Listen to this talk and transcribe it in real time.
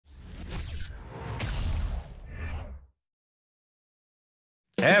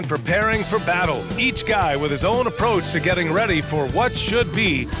And preparing for battle, each guy with his own approach to getting ready for what should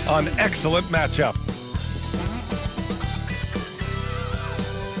be an excellent matchup.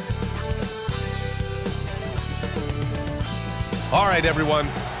 All right, everyone,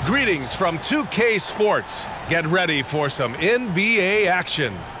 greetings from 2K Sports. Get ready for some NBA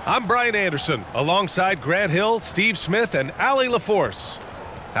action. I'm Brian Anderson, alongside Grant Hill, Steve Smith, and Allie LaForce.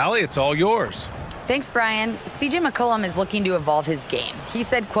 Allie, it's all yours. Thanks, Brian. CJ McCollum is looking to evolve his game. He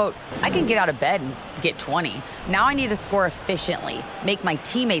said, quote, "I can get out of bed and get 20. Now I need to score efficiently, make my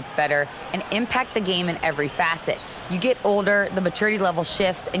teammates better, and impact the game in every facet. You get older, the maturity level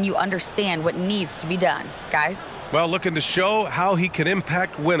shifts, and you understand what needs to be done." Guys? Well, looking to show how he can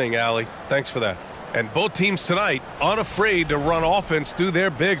impact winning, Allie. Thanks for that. And both teams tonight unafraid to run offense through their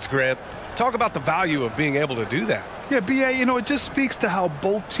bigs, Grant. Talk about the value of being able to do that. Yeah, B.A., it just speaks to how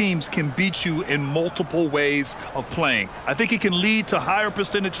both teams can beat you in multiple ways of playing. I think it can lead to higher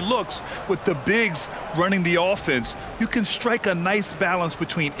percentage looks with the bigs running the offense. You can strike a nice balance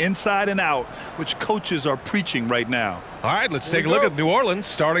between inside and out, which coaches are preaching right now. All right, let's take a look at New Orleans'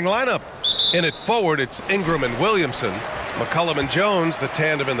 starting lineup. In it forward, it's Ingram and Williamson. McCollum and Jones, the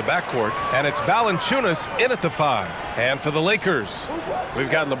tandem in the backcourt. And it's Valanciunas in at the 5. And for the Lakers,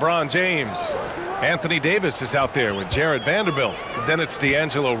 we've got LeBron James. Anthony Davis is out there with Jared Vanderbilt. Then it's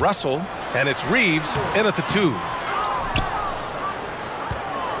D'Angelo Russell. And it's Reeves in at the 2.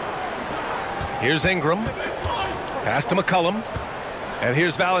 Here's Ingram. Pass to McCollum. And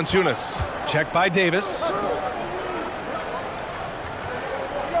here's Valanciunas. Checked by Davis.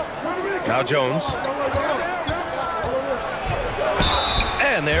 Now Jones.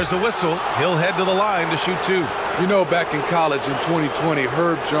 And there's a whistle. He'll head to the line to shoot 2. Back in college in 2020,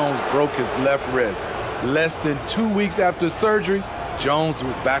 Herb Jones broke his left wrist. Less than 2 weeks after surgery, Jones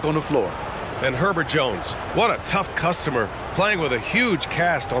was back on the floor. And Herbert Jones, what a tough customer, playing with a huge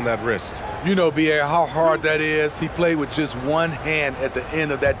cast on that wrist. B.A., how hard that is. He played with just one hand at the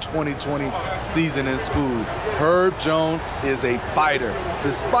end of that 2020 season in school. Herb Jones is a fighter.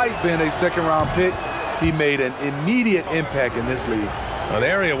 Despite being a second-round pick, he made an immediate impact in this league. An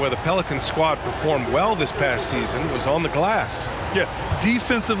area where the Pelicans squad performed well this past season was on the glass. Yeah,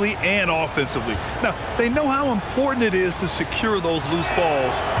 defensively and offensively. Now, they know how important it is to secure those loose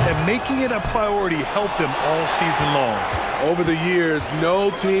balls, and making it a priority helped them all season long. Over the years,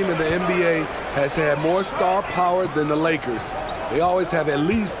 no team in the NBA has had more star power than the Lakers. They always have at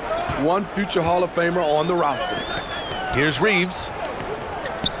least one future Hall of Famer on the roster. Here's Reeves.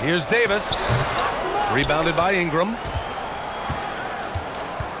 Here's Davis. Rebounded by Ingram.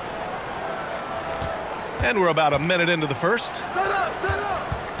 And we're about a minute into the first.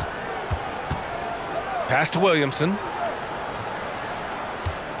 Pass to Williamson.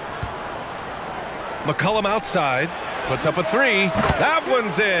 McCollum outside. Puts up a 3. That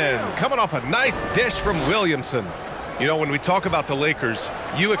one's in. Coming off a nice dish from Williamson. When we talk about the Lakers,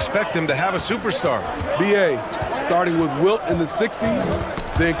 you expect them to have a superstar. B.A., starting with Wilt in the 60s,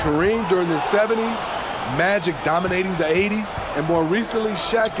 then Kareem during the 70s, Magic dominating the 80s, and more recently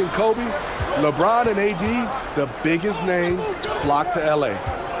Shaq and Kobe, LeBron and AD, the biggest names, flocked to L.A.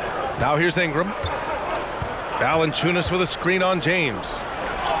 Now here's Ingram. Valanciunas with a screen on James.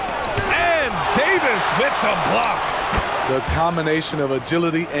 And Davis with the block. The combination of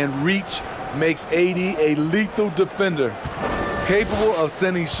agility and reach makes AD a lethal defender, capable of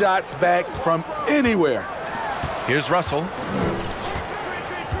sending shots back from anywhere. Here's Russell.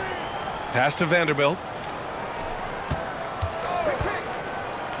 Pass to Vanderbilt.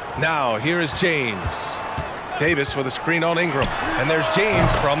 Now, here is James. Davis with a screen on Ingram. And there's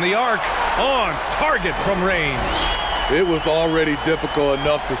James from the arc. On target from range. It was already difficult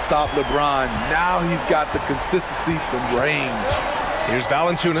enough to stop LeBron. Now he's got the consistency from range. Here's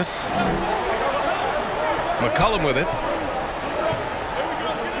Valanciunas. McCollum with it.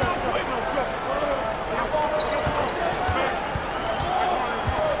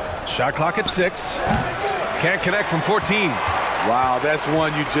 Shot clock at 6. Can't connect from 14. Wow, that's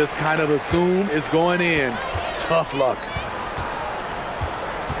one you just kind of assume is going in. Tough luck.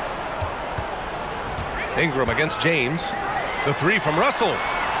 Ingram against James. The 3 from Russell.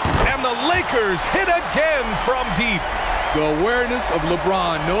 And the Lakers hit again from deep. The awareness of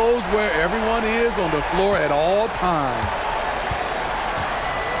LeBron knows where everyone is on the floor at all times.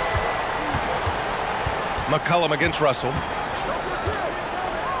 McCollum against Russell.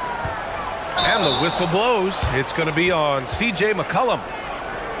 And the whistle blows. It's going to be on C.J. McCollum.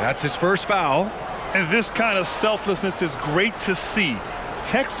 That's his first foul. And this kind of selflessness is great to see.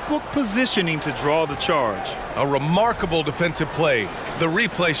 Textbook positioning to draw the charge. A remarkable defensive play. The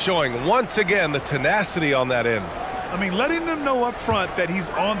replay showing once again the tenacity on that end. I mean, letting them know up front that he's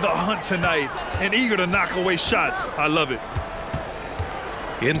on the hunt tonight and eager to knock away shots. I love it.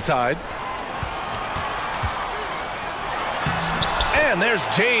 Inside. And there's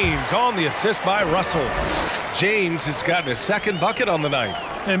James on the assist by Russell. James has gotten his second bucket on the night.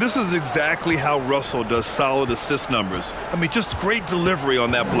 And this is exactly how Russell does solid assist numbers. I mean, just great delivery on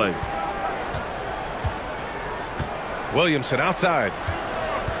that play. Williamson outside.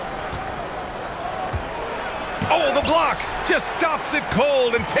 Oh, the block just stops it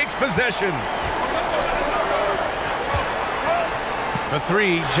cold and takes possession. For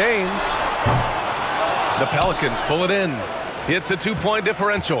three, James. The Pelicans pull it in. It's a two-point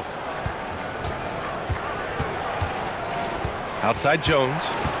differential. Outside Jones.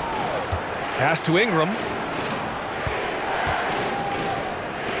 Pass to Ingram.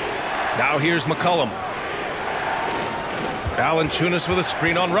 Now here's McCollum. Valanciunas with a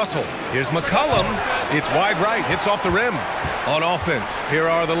screen on Russell. Here's McCollum. It's wide right. Hits off the rim. On offense, here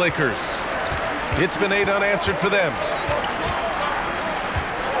are the Lakers. It's been 8 unanswered for them.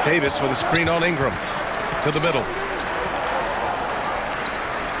 Davis with a screen on Ingram. To the middle.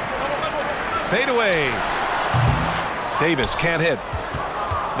 Fade away. Davis can't hit.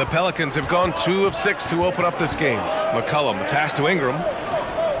 The Pelicans have gone 2 of 6 to open up this game. McCollum, the pass to Ingram.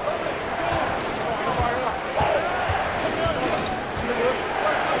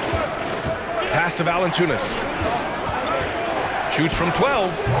 Pass to Valanciunas. Shoots from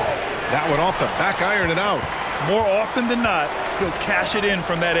 12. That one off the back iron and out. More often than not, he'll cash it in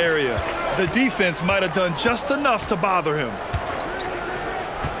from that area. The defense might have done just enough to bother him.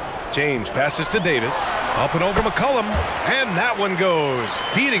 James passes to Davis. Up and over McCollum. And that one goes.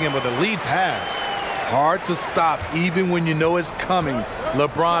 Feeding him with a lead pass. Hard to stop even when you know it's coming.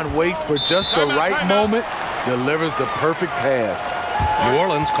 LeBron waits for just the right moment, delivers the perfect pass. New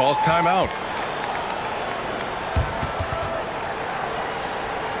Orleans calls timeout.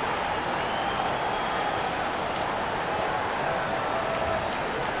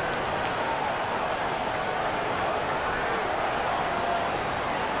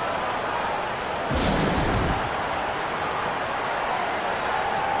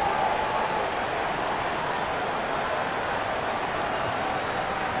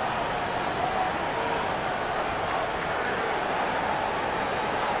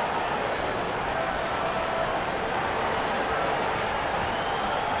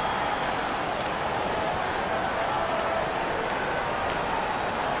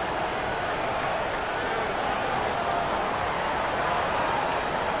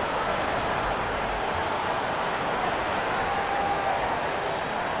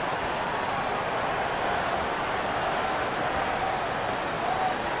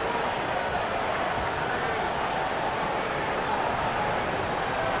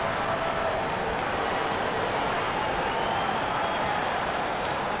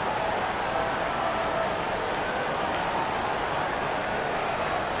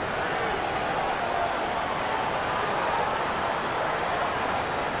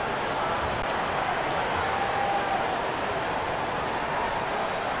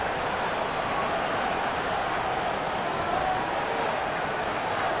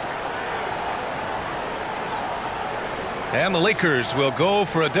 And the Lakers will go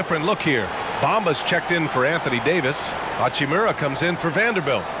for a different look here. Bamba's checked in for Anthony Davis. Hachimura comes in for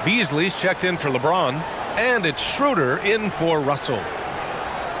Vanderbilt. Beasley's checked in for LeBron. And it's Schroeder in for Russell.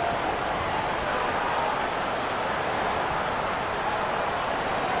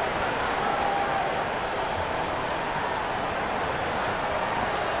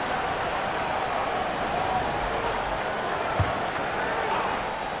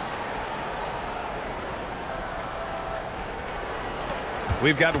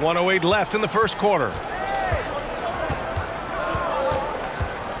 We've got 1:08 left in the first quarter.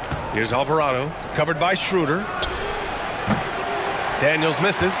 Here's Alvarado, covered by Schroeder. Daniels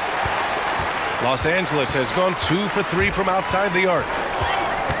misses. Los Angeles has gone 2 for 3 from outside the arc.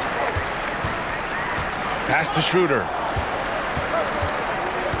 Pass to Schroeder.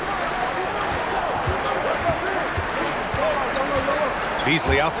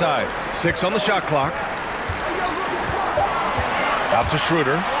 Beasley outside. 6 on the shot clock. Out to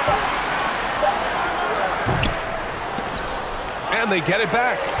Schroeder. And they get it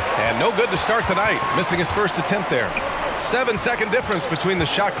back. And no good to start the night. Missing his first attempt there. 7-second difference between the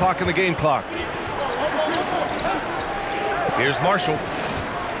shot clock and the game clock. Here's Marshall.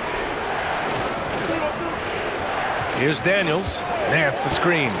 Here's Daniels. Nance the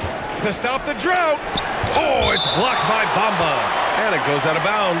screen. To stop the drought. Oh, it's blocked by Bamba. And it goes out of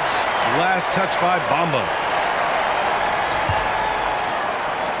bounds. Last touch by Bamba.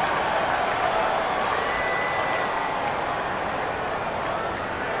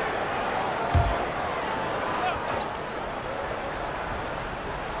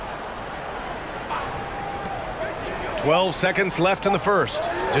 12 seconds left in the first.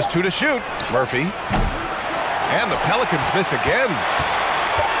 Just 2 to shoot. Murphy. And the Pelicans miss again.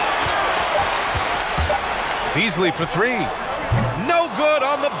 Beasley for 3. No good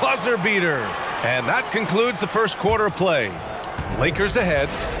on the buzzer beater. And that concludes the first quarter of play. Lakers ahead,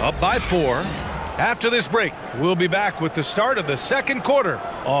 up by 4. After this break, we'll be back with the start of the second quarter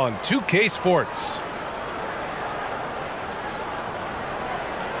on 2K Sports.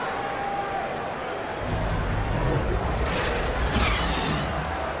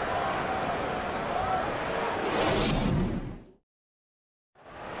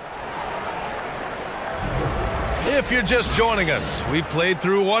 If you're just joining us, we played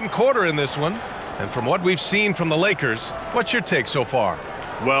through 1 quarter in this one. And from what we've seen from the Lakers, what's your take so far?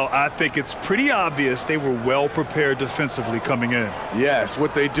 Well, I think it's pretty obvious they were well prepared defensively coming in. Yes,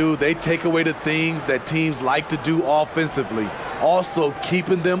 what they do, they take away the things that teams like to do offensively, also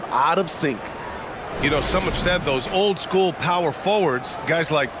keeping them out of sync. You know, some have said those old school power forwards, guys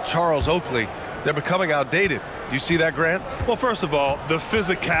like Charles Oakley, they're becoming outdated. You see that, Grant? Well, first of all, the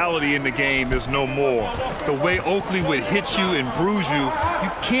physicality in the game is no more. The way Oakley would hit you and bruise you,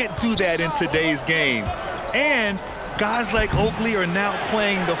 you can't do that in today's game. And guys like Oakley are now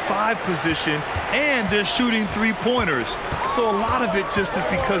playing the 5 position, and they're shooting 3-pointers. So a lot of it just is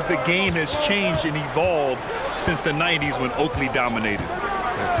because the game has changed and evolved since the 90s when Oakley dominated.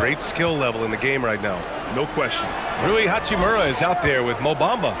 A great skill level in the game right now. No question. Rui Hachimura is out there with Mo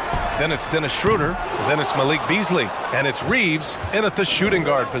Bamba. Then it's Dennis Schroeder. Then it's Malik Beasley. And it's Reeves in at the shooting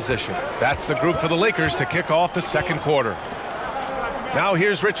guard position. That's the group for the Lakers to kick off the second quarter. Now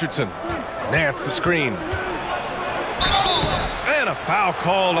here's Richardson. Nance the screen. And a foul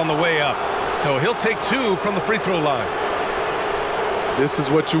called on the way up. So he'll take 2 from the free throw line. This is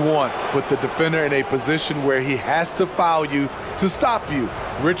what you want. Put the defender in a position where he has to foul you to stop you.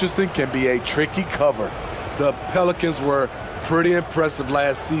 Richardson can be a tricky cover. The Pelicans were pretty impressive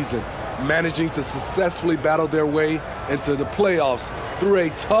last season, managing to successfully battle their way into the playoffs through a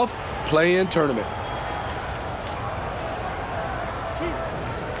tough play-in tournament.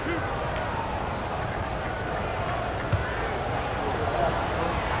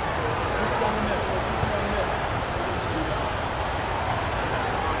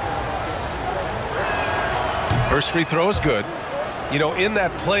 First free throw is good. You know, in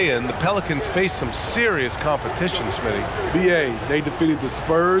that play-in, the Pelicans faced some serious competition, Smitty. BA, they defeated the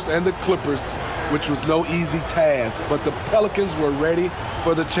Spurs and the Clippers, which was no easy task, but the Pelicans were ready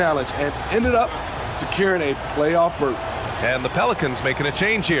for the challenge and ended up securing a playoff berth. And the Pelicans making a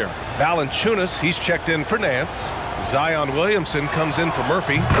change here. Valanciunas, he's checked in for Nance. Zion Williamson comes in for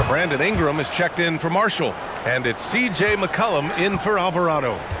Murphy. Brandon Ingram is checked in for Marshall. And it's C.J. McCollum in for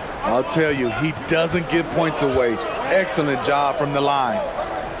Alvarado. I'll tell you, he doesn't give points away. Excellent job from the line.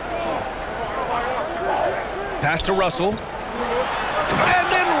 Pass to Russell. And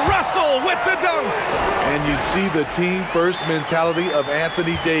then Russell with the dunk. And you see the team-first mentality of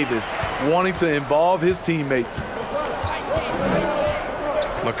Anthony Davis, wanting to involve his teammates.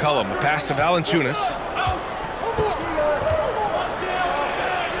 McCollum, the pass to Valanciunas.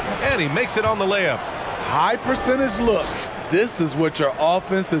 And he makes it on the layup. High percentage look. This is what your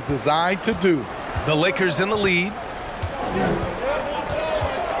offense is designed to do. The Lakers in the lead.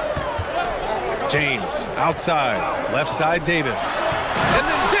 James outside, left side Davis. And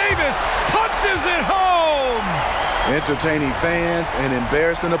then Davis punches it home! Entertaining fans and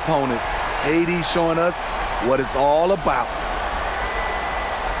embarrassing opponents. AD showing us what it's all about.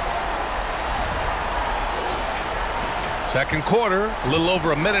 Second quarter, a little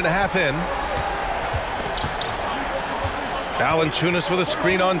over a minute and a half in. Valanciunas with a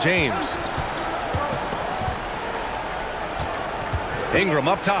screen on James. Ingram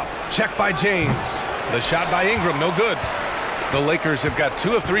up top, checked by James. The shot by Ingram, no good. The Lakers have got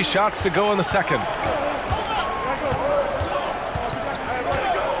 2 of 3 shots to go in the second.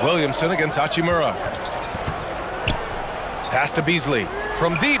 Williamson against Hachimura. Pass to Beasley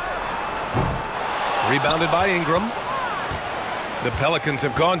from deep. Rebounded by Ingram. The Pelicans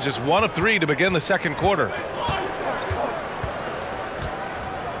have gone just 1 of 3 to begin the second quarter.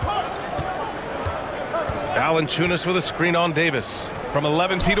 Valanciunas with a screen on Davis. From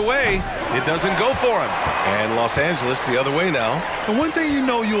 11 feet away, it doesn't go for him. And Los Angeles the other way now. And one thing you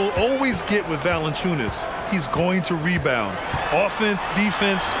know you'll always get with Valanciunas, he's going to rebound. Offense,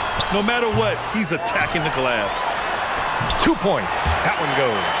 defense, no matter what, he's attacking the glass. 2 points. That one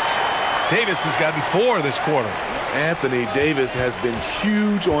goes. Davis has gotten 4 this quarter. Anthony Davis has been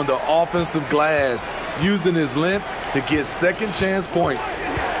huge on the offensive glass, using his length to get second chance points.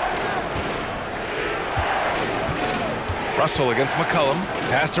 Russell against McCollum.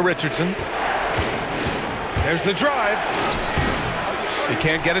 Pass to Richardson. There's the drive. He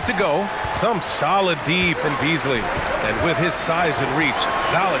can't get it to go. Some solid D from Beasley. And with his size and reach,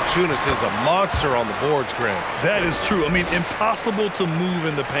 Valanciunas is a monster on the boards, Grant. That is true. I mean, impossible to move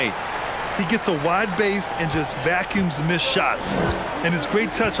in the paint. He gets a wide base and just vacuums missed shots. And his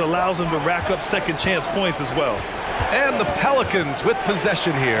great touch allows him to rack up second chance points as well. And the Pelicans with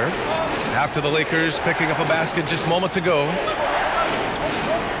possession here. After the Lakers picking up a basket just moments ago.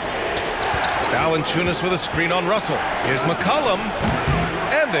 Valanciunas with a screen on Russell. Here's McCollum.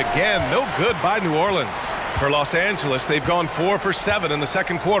 And again, no good by New Orleans. For Los Angeles, they've gone 4 for 7 in the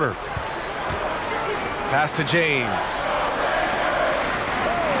second quarter. Pass to James.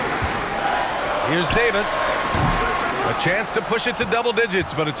 Here's Davis. A chance to push it to double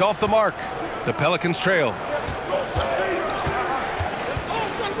digits, but it's off the mark. The Pelicans trail.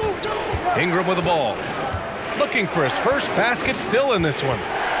 Ingram with the ball. Looking for his first basket still in this one.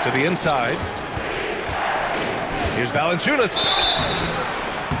 To the inside. Here's Valanciunas.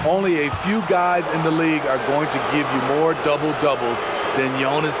 Only a few guys in the league are going to give you more double-doubles than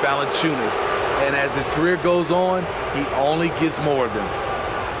Jonas Valanciunas. And as his career goes on, he only gets more of them.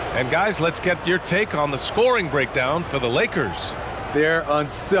 And guys, let's get your take on the scoring breakdown for the Lakers. They're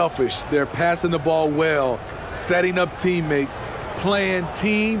unselfish. They're passing the ball well, setting up teammates, playing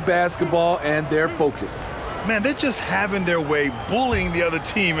team basketball, and their focus. Man, they're just having their way, bullying the other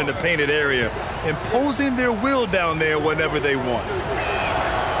team in the painted area, imposing their will down there whenever they want.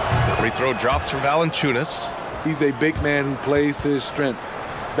 The free throw drops for Valanciunas. He's a big man who plays to his strengths.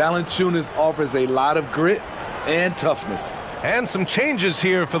 Valanciunas offers a lot of grit and toughness. And some changes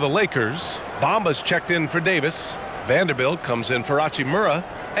here for the Lakers. Bamba's checked in for Davis. Vanderbilt comes in for Hachimura.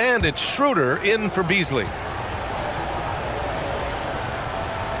 And it's Schroeder in for Beasley.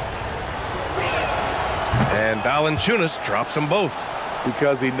 And Valanciunas drops them both.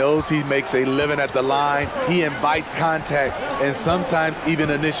 Because he knows he makes a living at the line, he invites contact and sometimes even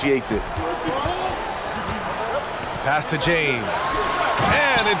initiates it. Pass to James.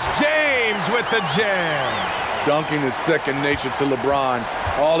 And it's James with the jam. Dunking is second nature to LeBron.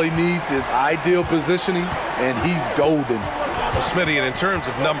 All he needs is ideal positioning, and he's golden. Well, Smitty, and in terms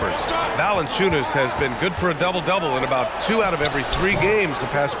of numbers, Valanciunas has been good for a double-double in about 2 out of every 3 games the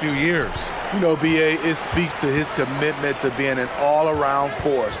past few years. You know, B.A., it speaks to his commitment to being an all-around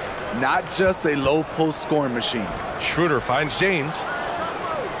force, not just a low-post scoring machine. Schroeder finds James.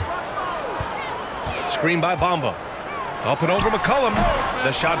 Screen by Bamba. Up and over McCollum.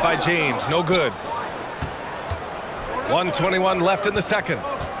 The shot by James, no good. 1:21 left in the second.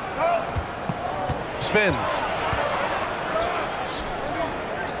 Spins.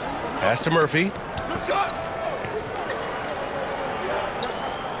 Pass to Murphy.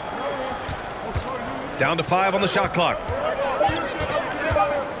 Down to 5 on the shot clock.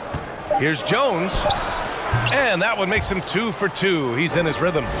 Here's Jones. And that one makes him 2 for 2. He's in his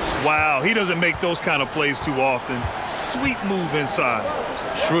rhythm. Wow, he doesn't make those kind of plays too often. Sweet move inside.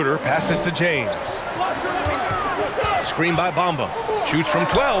 Schroeder passes to James. Screen by Bamba. Shoots from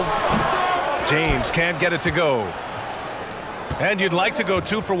 12. James can't get it to go. And you'd like to go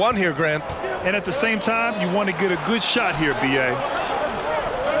 2 for 1 here, Grant. And at the same time, you want to get a good shot here, B.A.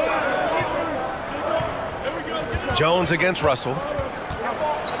 Jones against Russell.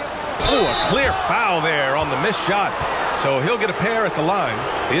 Oh, a clear foul there on the missed shot. So he'll get a pair at the line.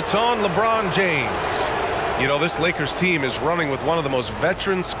 It's on LeBron James. You know, this Lakers team is running with one of the most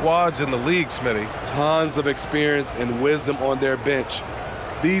veteran squads in the league, Smitty. Tons of experience and wisdom on their bench.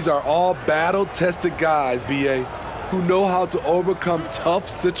 These are all battle-tested guys, B.A., who know how to overcome tough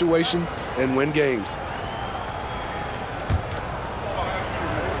situations and win games.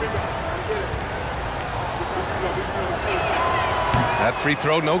 That free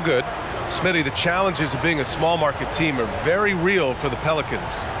throw, no good. Smitty, the challenges of being a small market team are very real for the Pelicans.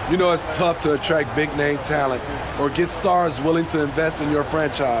 You know, it's tough to attract big-name talent or get stars willing to invest in your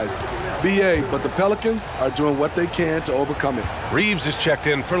franchise. B.A., but the Pelicans are doing what they can to overcome it. Reeves is checked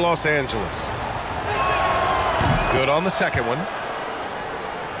in for Los Angeles. Good on the second one.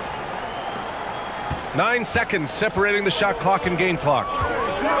 9 seconds separating the shot clock and game clock.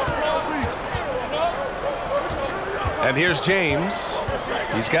 And here's James.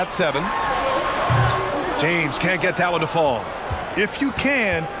 He's got 7. James can't get that one to fall. If you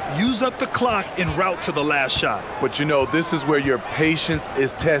can, use up the clock en route to the last shot. But you know, this is where your patience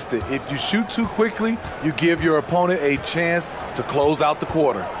is tested. If you shoot too quickly, you give your opponent a chance to close out the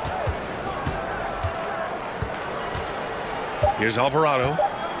quarter. Here's Alvarado.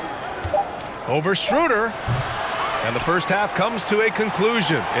 Over Schroeder. And the first half comes to a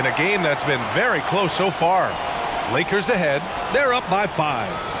conclusion in a game that's been very close so far. Lakers ahead. They're up by 5.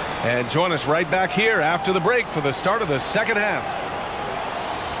 And join us right back here after the break for the start of the second half.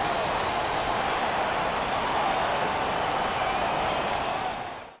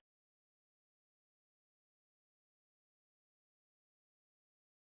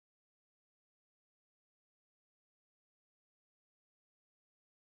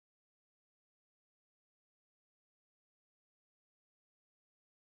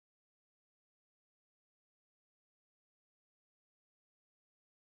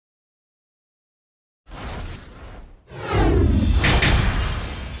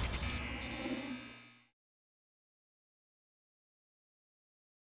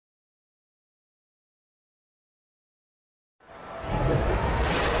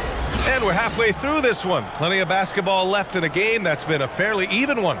 And we're halfway through this one. Plenty of basketball left in a game that's been a fairly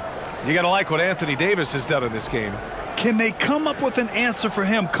even one. You got to like what Anthony Davis has done in this game. Can they come up with an answer for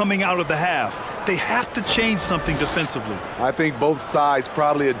him coming out of the half? They have to change something defensively. I think both sides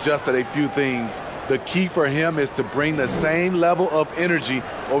probably adjusted a few things. The key for him is to bring the same level of energy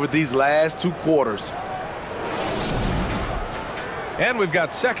over these last 2 quarters. And we've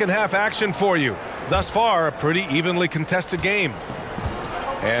got second half action for you. Thus far, a pretty evenly contested game.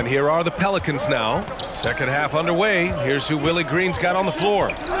 And here are the Pelicans now. Second half underway. Here's who Willie Green's got on the floor.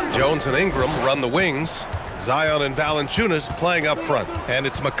 Jones and Ingram run the wings. Zion and Valanciunas playing up front. And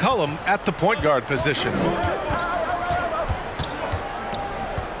it's McCollum at the point guard position.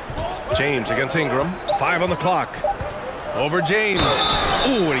 James against Ingram. 5 on the clock. Over James.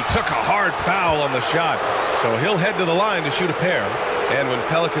 Ooh, and he took a hard foul on the shot. So he'll head to the line to shoot a pair. And when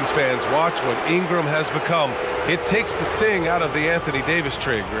Pelicans fans watch what Ingram has become, it takes the sting out of the Anthony Davis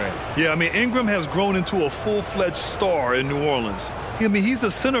trade, Grant. Yeah, I mean, Ingram has grown into a full-fledged star in New Orleans. I mean, he's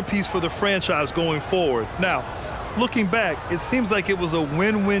a centerpiece for the franchise going forward. Now, looking back, it seems like it was a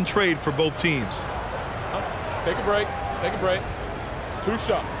win-win trade for both teams. Take a break. Take a break. 2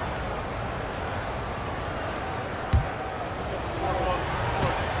 shots.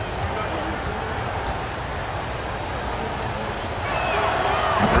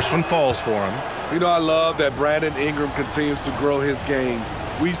 First one falls for him. You know, I love that Brandon Ingram continues to grow his game.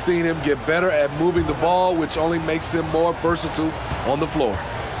 We've seen him get better at moving the ball, which only makes him more versatile on the floor.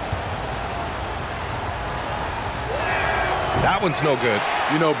 That one's no good.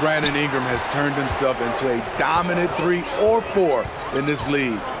 You know, Brandon Ingram has turned himself into a dominant 3 or 4 in this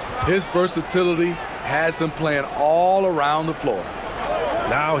league. His versatility has him playing all around the floor.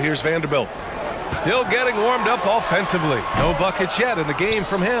 Now here's Vanderbilt. Still getting warmed up offensively. No buckets yet in the game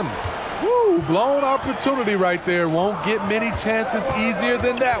from him. Woo, blown opportunity right there. Won't get many chances easier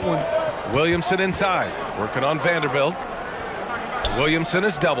than that one. Williamson inside, working on Vanderbilt. Williamson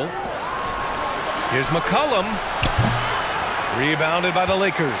is double. Here's McCollum. Rebounded by the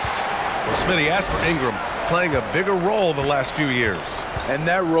Lakers. Well, Smitty asked for Ingram, playing a bigger role the last few years. And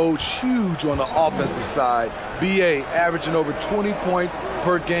that role's huge on the offensive side. B.A. averaging over 20 points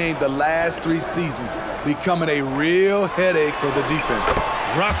per game the last 3 seasons, becoming a real headache for the defense.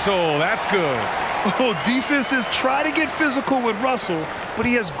 Russell, that's good. Oh, defenses try to get physical with Russell, but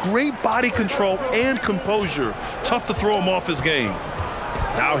he has great body control and composure. Tough to throw him off his game.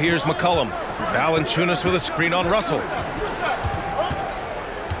 Now here's McCollum. Valanciunas with a screen on Russell.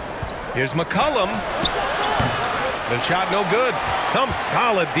 Here's McCollum. The shot no good. Some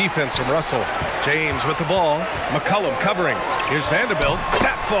solid defense from Russell. James with the ball. McCollum covering. Here's Vanderbilt.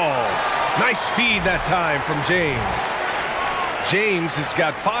 That falls. Nice feed that time from James. James has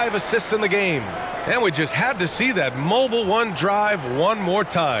got 5 assists in the game. And we just had to see that mobile one drive one more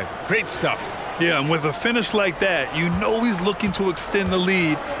time. Great stuff. Yeah, and with a finish like that, you know he's looking to extend the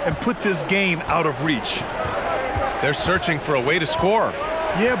lead and put this game out of reach. They're searching for a way to score.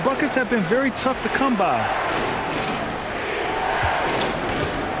 Yeah, buckets have been very tough to come by.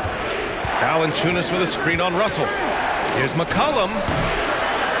 Valanciunas with a screen on Russell. Here's McCollum.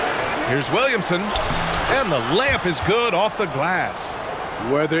 Here's Williamson. And the layup is good off the glass.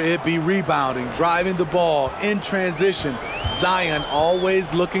 Whether it be rebounding, driving the ball, in transition, Zion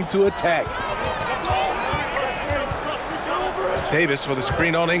always looking to attack. Davis with a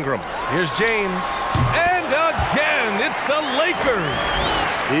screen on Ingram. Here's James. And again, it's the Lakers.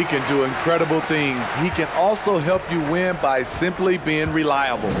 He can do incredible things. He can also help you win by simply being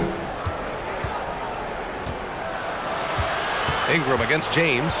reliable. Ingram against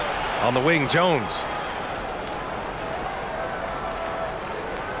James. On the wing, Jones.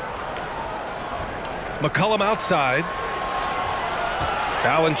 McCollum outside.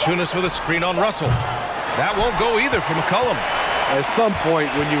 Valanciunas with a screen on Russell. That won't go either for McCollum. At some point,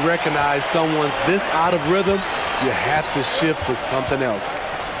 when you recognize someone's this out of rhythm, you have to shift to something else.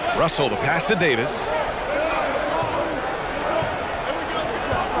 Russell to pass to Davis.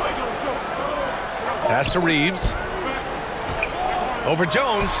 Pass to Reeves. Over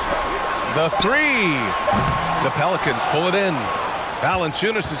Jones. The three. The Pelicans pull it in.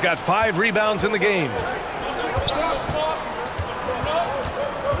 Valanciunas has got 5 rebounds in the game.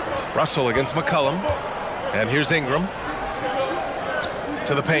 Russell against McCollum. And here's Ingram.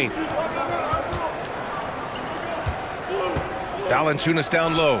 To the paint. Valanciunas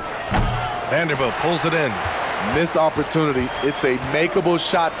down low. Vanderbilt pulls it in. Missed opportunity. It's a makeable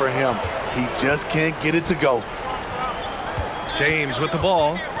shot for him. He just can't get it to go. James with the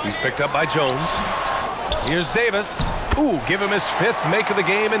ball. He's picked up by Jones. Here's Davis. Ooh, give him his 5th make of the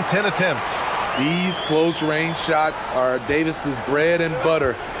game in 10 attempts. These close range shots are Davis's bread and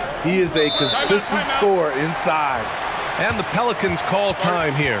butter. He is a consistent scorer inside. And the Pelicans call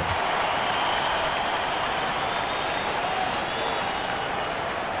time here.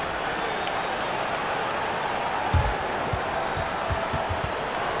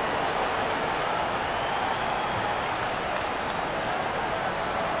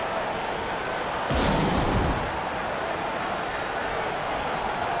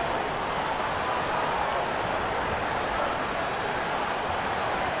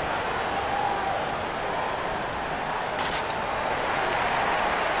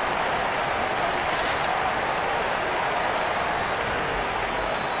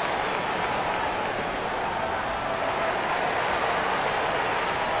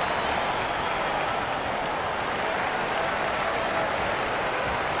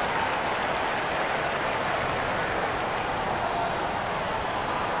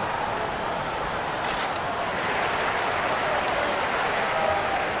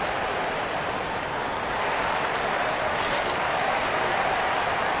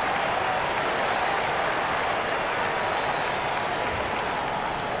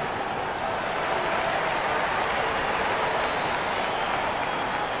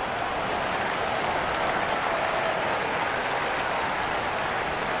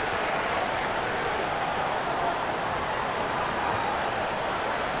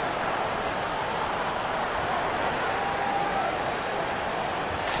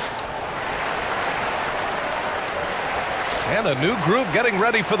 And a new group getting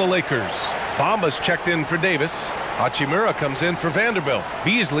ready for the Lakers. Bamba's checked in for Davis. Hachimura comes in for Vanderbilt.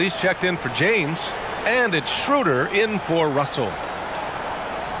 Beasley's checked in for James. And it's Schroeder in for Russell.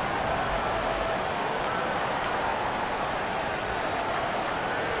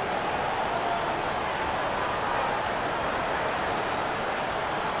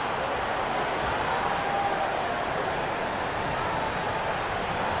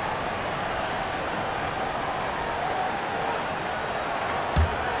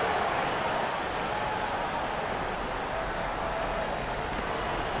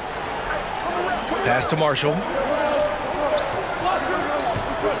 Pass to Marshall.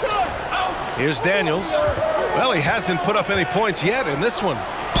 Here's Daniels. Well, he hasn't put up any points yet in this one.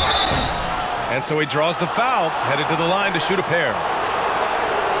 And so he draws the foul, headed to the line to shoot a pair.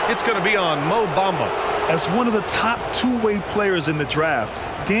 It's going to be on Mo Bamba. As one of the top two-way players in the draft,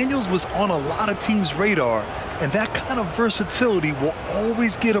 Daniels was on a lot of teams' radar, and that kind of versatility will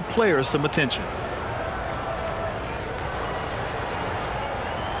always get a player some attention.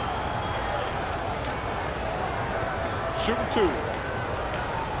 Shooting 2.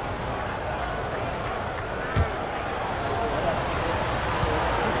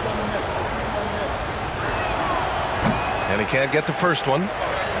 And he can't get the first one.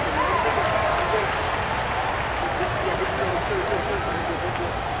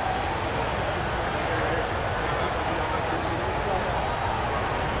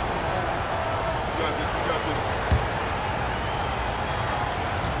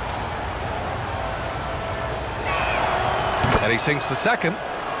 And he sinks the second.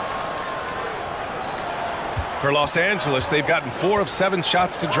 For Los Angeles, they've gotten 4 of 7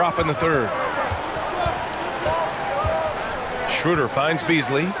 shots to drop in the third. Schroeder finds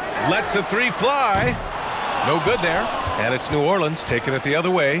Beasley. Lets the 3 fly. No good there. And it's New Orleans taking it the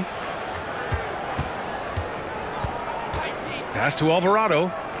other way. Pass to Alvarado.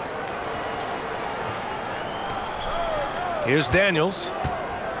 Here's Daniels.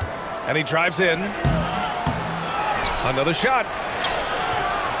 And he drives in. Another shot.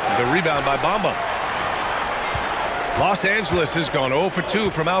 The rebound by Bamba. Los Angeles has gone 0 for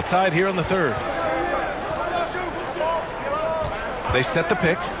 2 from outside here in the third. They set the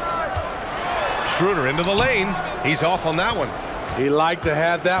pick. Schroeder into the lane. He's off on that one. He liked to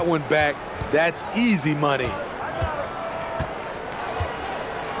have that one back. That's easy money.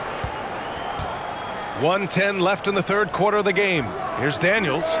 1:10 left in the third quarter of the game. Here's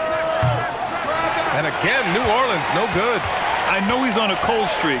Daniels. And again, New Orleans, no good. I know he's on a cold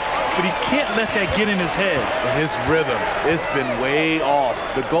streak, but he can't let that get in his head. And his rhythm, it's been way off.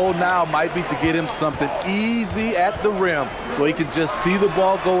 The goal now might be to get him something easy at the rim so he can just see the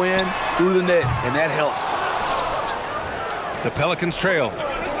ball go in through the net, and that helps. The Pelicans trail.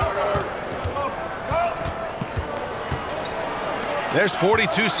 There's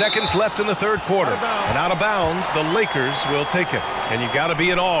 42 seconds left in the third quarter. And out of bounds, the Lakers will take it. And you got to be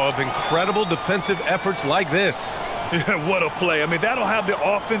in awe of incredible defensive efforts like this. Yeah, what a play. I mean, that'll have the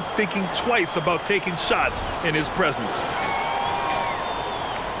offense thinking twice about taking shots in his presence.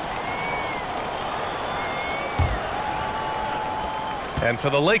 And for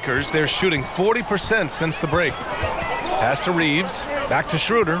the Lakers, they're shooting 40% since the break. Pass to Reeves. Back to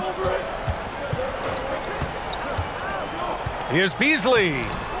Schroeder. Here's Beasley.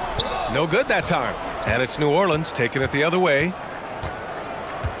 No good that time. And it's New Orleans taking it the other way.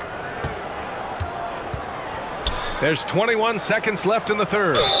 There's 21 seconds left in the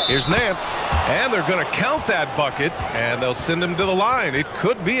third. Here's Nance. And they're going to count that bucket, and they'll send him to the line. It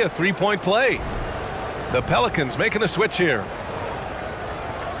could be a three-point play. The Pelicans making a switch here.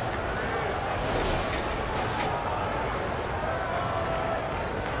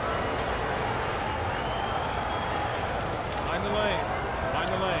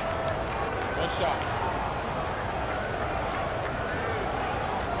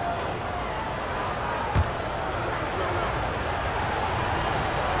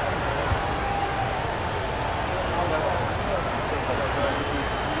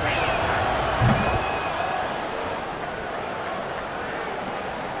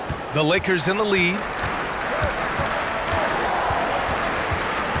 The Lakers in the lead.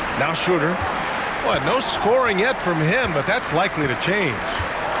 Now Schroeder. Boy, no scoring yet from him, but that's likely to change.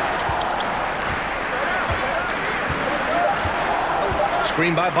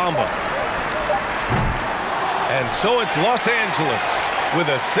 Screen by Bamba. And so it's Los Angeles with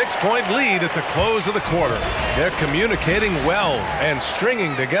a 6-point lead at the close of the quarter. They're communicating well and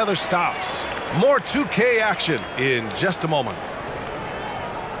stringing together stops. More 2K action in just a moment.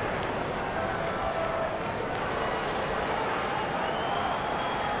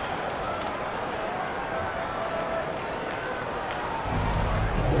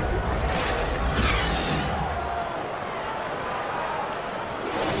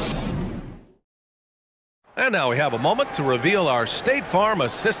 And now we have a moment to reveal our State Farm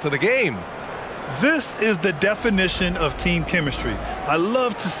assist of the game. This is the definition of team chemistry. I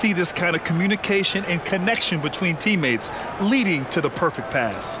love to see this kind of communication and connection between teammates leading to the perfect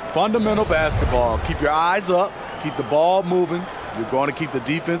pass. Fundamental basketball. Keep your eyes up. Keep the ball moving. You're going to keep the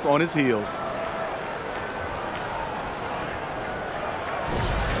defense on its heels.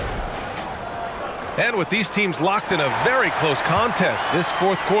 And with these teams locked in a very close contest, this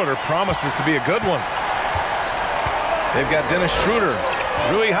fourth quarter promises to be a good one. They've got Dennis Schroeder.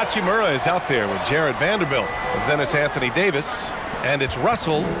 Rui Hachimura is out there with Jared Vanderbilt. And then it's Anthony Davis. And it's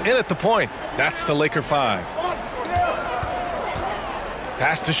Russell in at the point. That's the Laker 5.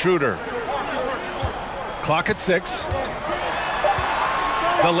 Pass to Schroeder. Clock at 6.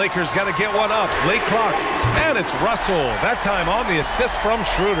 The Lakers got to get one up. Late clock. And it's Russell. That time on the assist from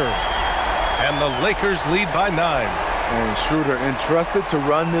Schroeder. And the Lakers lead by 9. And Schroeder entrusted to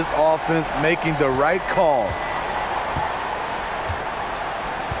run this offense, making the right call.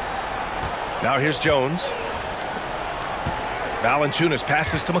 Now here's Jones. Valanciunas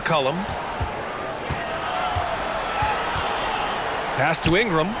passes to McCollum. Pass to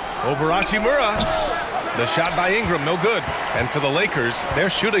Ingram. Over Hachimura. The shot by Ingram, no good. And for the Lakers, they're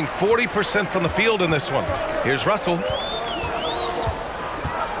shooting 40% from the field in this one. Here's Russell.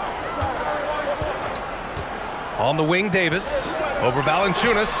 On the wing, Davis. Over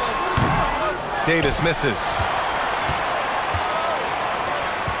Valanciunas. Davis misses.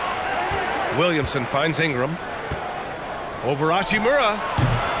 Williamson finds Ingram. Over Hachimura.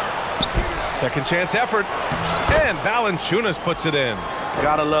 Second chance effort. And Valanciunas puts it in.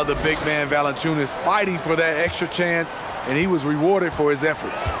 Gotta love the big man Valanciunas fighting for that extra chance, and he was rewarded for his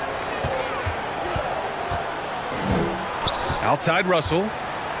effort. Outside Russell.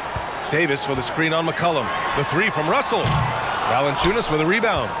 Davis with a screen on McCollum. The three from Russell. Valanciunas with a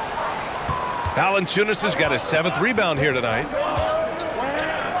rebound. Valanciunas has got his 7th rebound here tonight.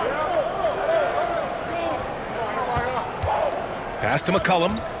 Pass to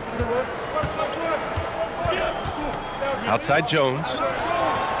McCollum. Outside Jones.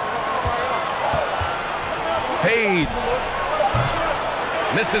 Fades.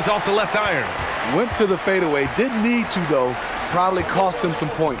 Misses off the left iron. Went to the fadeaway. Didn't need to, though. Probably cost him some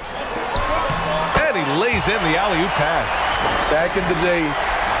points. And he lays in the alley-oop pass. Back in the day,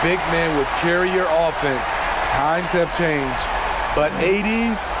 big men would carry your offense. Times have changed. but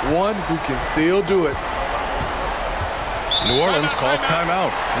AD's one who can still do it. New Orleans calls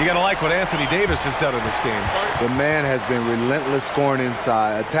timeout. You got to like what Anthony Davis has done in this game. The man has been relentless scoring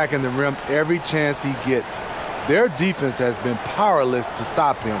inside, attacking the rim every chance he gets. Their defense has been powerless to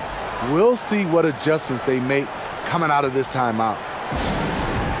stop him. We'll see what adjustments they make coming out of this timeout.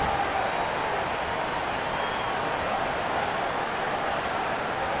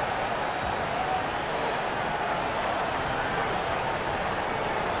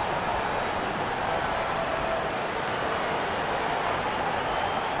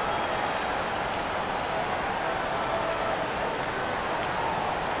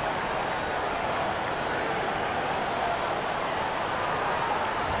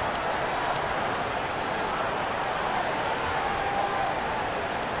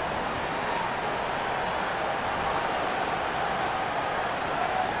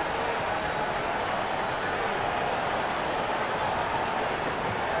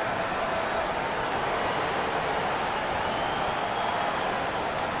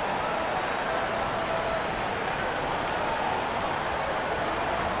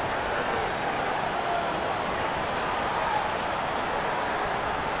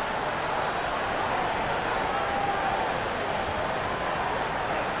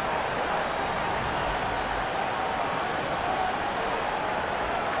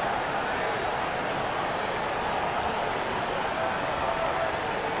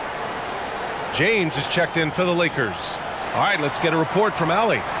 James is checked in for the Lakers. All right, let's get a report from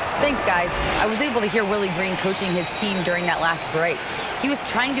Allie. Thanks, guys. I was able to hear Willie Green coaching his team during that last break. He was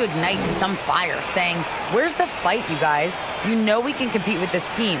trying to ignite some fire, saying, "Where's the fight, you guys? You know we can compete with this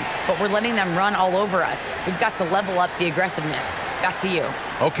team, but we're letting them run all over us. We've got to level up the aggressiveness." Back to you.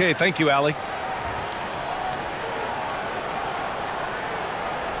 Okay, thank you, Allie.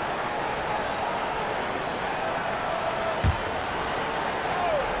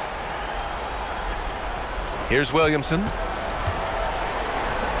 Here's Williamson.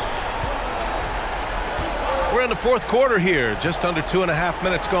 We're in the fourth quarter here. Just under 2.5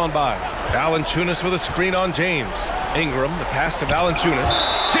 minutes gone by. Valanciunas with a screen on James. Ingram, the pass to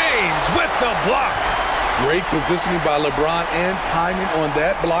Valanciunas. James with the block. Great positioning by LeBron and timing on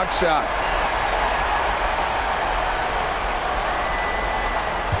that block shot.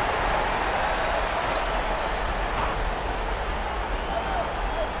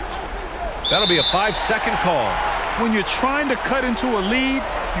 That'll be a 5-second call. When you're trying to cut into a lead,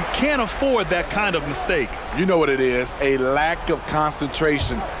 you can't afford that kind of mistake. You know what it is, a lack of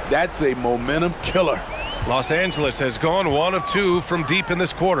concentration. That's a momentum killer. Los Angeles has gone 1 of 2 from deep in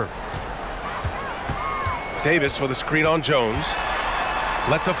this quarter. Davis with a screen on Jones.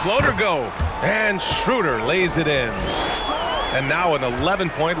 Lets a floater go. And Schroeder lays it in. And now an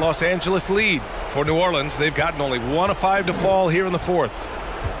 11-point Los Angeles lead. For New Orleans, they've gotten only 1 of 5 to fall here in the fourth.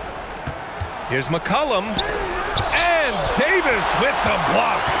 Here's McCollum. And Davis with the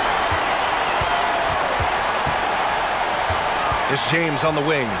block. Here's James on the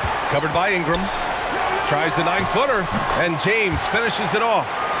wing. Covered by Ingram. Tries the 9-footer. And James finishes it off.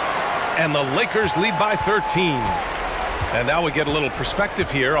 And the Lakers lead by 13. And now we get a little perspective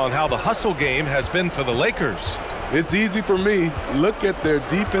here on how the hustle game has been for the Lakers. It's easy for me. Look at their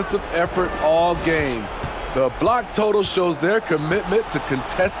defensive effort all game. The block total shows their commitment to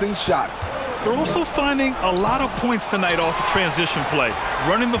contesting shots. They're also finding a lot of points tonight off of transition play,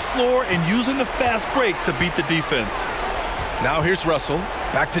 running the floor and using the fast break to beat the defense. Now here's Russell.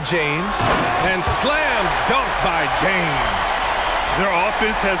 Back to James. And slam dunk by James. Their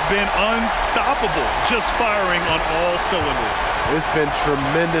offense has been unstoppable, just firing on all cylinders. It's been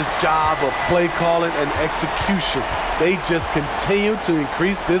tremendous job of play calling and execution. They just continue to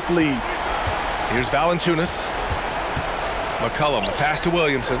increase this lead. Here's Valanciunas. McCollum, a pass to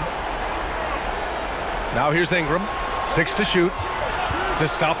Williamson. Now here's Ingram. 6 to shoot. To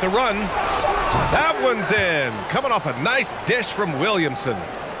stop the run. That one's in. Coming off a nice dish from Williamson.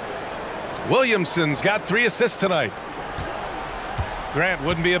 Williamson's got 3 assists tonight. Grant,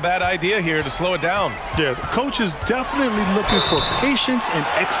 wouldn't be a bad idea here to slow it down. Yeah, the coach is definitely looking for patience and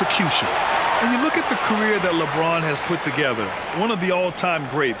execution. And you look at the career that LeBron has put together, one of the all-time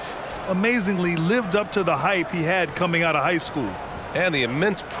greats, amazingly lived up to the hype he had coming out of high school. And the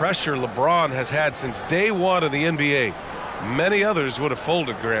immense pressure LeBron has had since day one of the NBA. Many others would have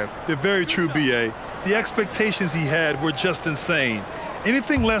folded, Grant. They're very true, B.A. The expectations he had were just insane.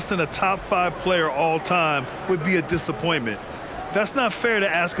 Anything less than a top 5 player all time would be a disappointment. That's not fair to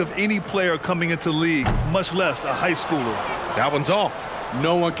ask of any player coming into the league, much less a high schooler. That one's off.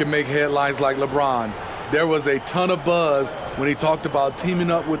 No one can make headlines like LeBron. There was a ton of buzz when he talked about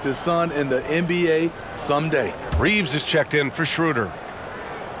teaming up with his son in the NBA someday. Reeves is checked in for Schroeder.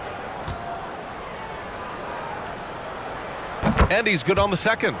 And he's good on the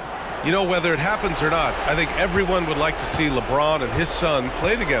second. You know, whether it happens or not, I think everyone would like to see LeBron and his son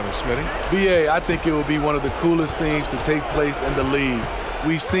play together, Smitty. BA, I think it would be one of the coolest things to take place in the league.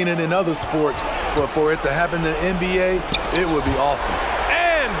 We've seen it in other sports, but for it to happen in the NBA, it would be awesome.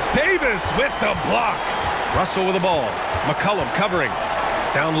 And Davis with the block. Russell with the ball. McCollum covering.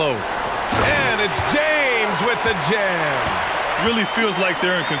 Down low. And it's James with the jam. Really feels like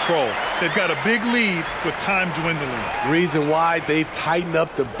they're in control. They've got a big lead with time dwindling. Reason why they've tightened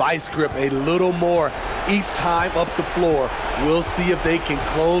up the vice grip a little more each time up the floor. We'll see if they can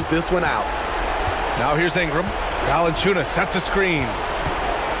close this one out. Now here's Ingram. Valanciunas sets a screen.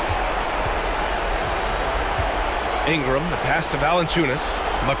 Ingram, the pass to Valanciunas.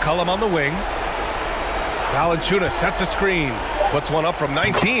 McCollum on the wing. Valanciunas sets a screen. Puts one up from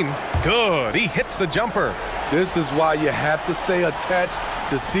 19. Good. He hits the jumper. This is why you have to stay attached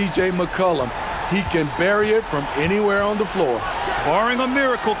to C.J. McCollum. He can bury it from anywhere on the floor. Barring a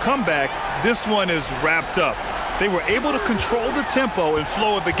miracle comeback, this one is wrapped up. They were able to control the tempo and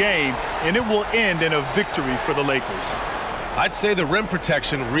flow of the game, and it will end in a victory for the Lakers. I'd say the rim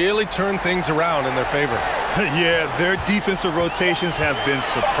protection really turned things around in their favor. Yeah, their defensive rotations have been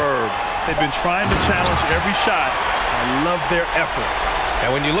superb. They've been trying to challenge every shot. I love their effort.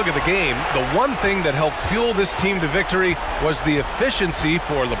 And when you look at the game, the one thing that helped fuel this team to victory was the efficiency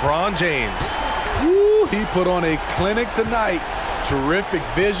for LeBron James. Woo, he put on a clinic tonight. Terrific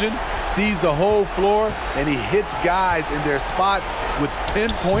vision, sees the whole floor, and he hits guys in their spots with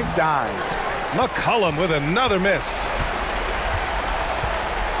pinpoint dimes. McCollum with another miss.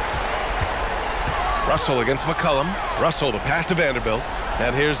 Russell against McCollum. Russell the pass to Vanderbilt.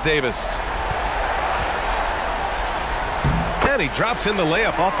 And here's Davis. And he drops in the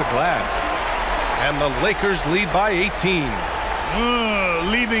layup off the glass. And the Lakers lead by 18.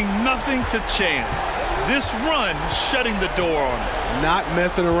 Leaving nothing to chance. This run shutting the door on them. Not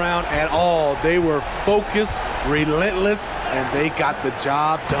messing around at all. They were focused, relentless, and they got the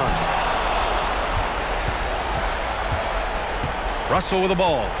job done. Russell with the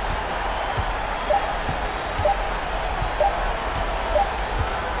ball.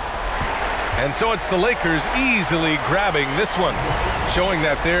 And so it's the Lakers easily grabbing this one, showing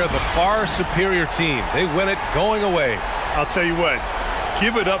that they're the far superior team. They win it going away. I'll tell you what,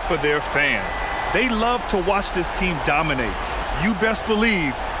 give it up for their fans. They love to watch this team dominate. You best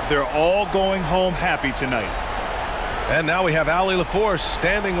believe they're all going home happy tonight. And now we have Allie LaForce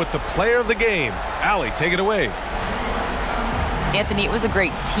standing with the player of the game. Allie, take it away. Anthony, it was a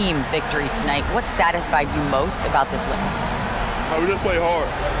great team victory tonight. What satisfied you most about this win? We just played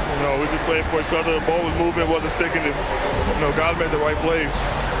hard. We just played for each other. The ball was moving, wasn't sticking. Guys made the right plays.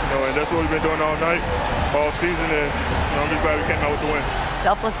 And that's what we've been doing all night, all season. And I'm just glad we came out with the win.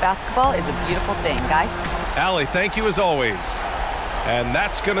 Selfless basketball is a beautiful thing, guys. Allie, thank you as always. And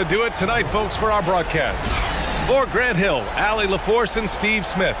that's going to do it tonight, folks, for our broadcast. For Grant Hill, Allie LaForce, and Steve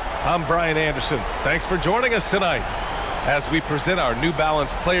Smith, I'm Brian Anderson. Thanks for joining us tonight as we present our New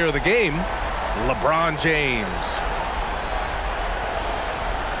Balance Player of the Game, LeBron James.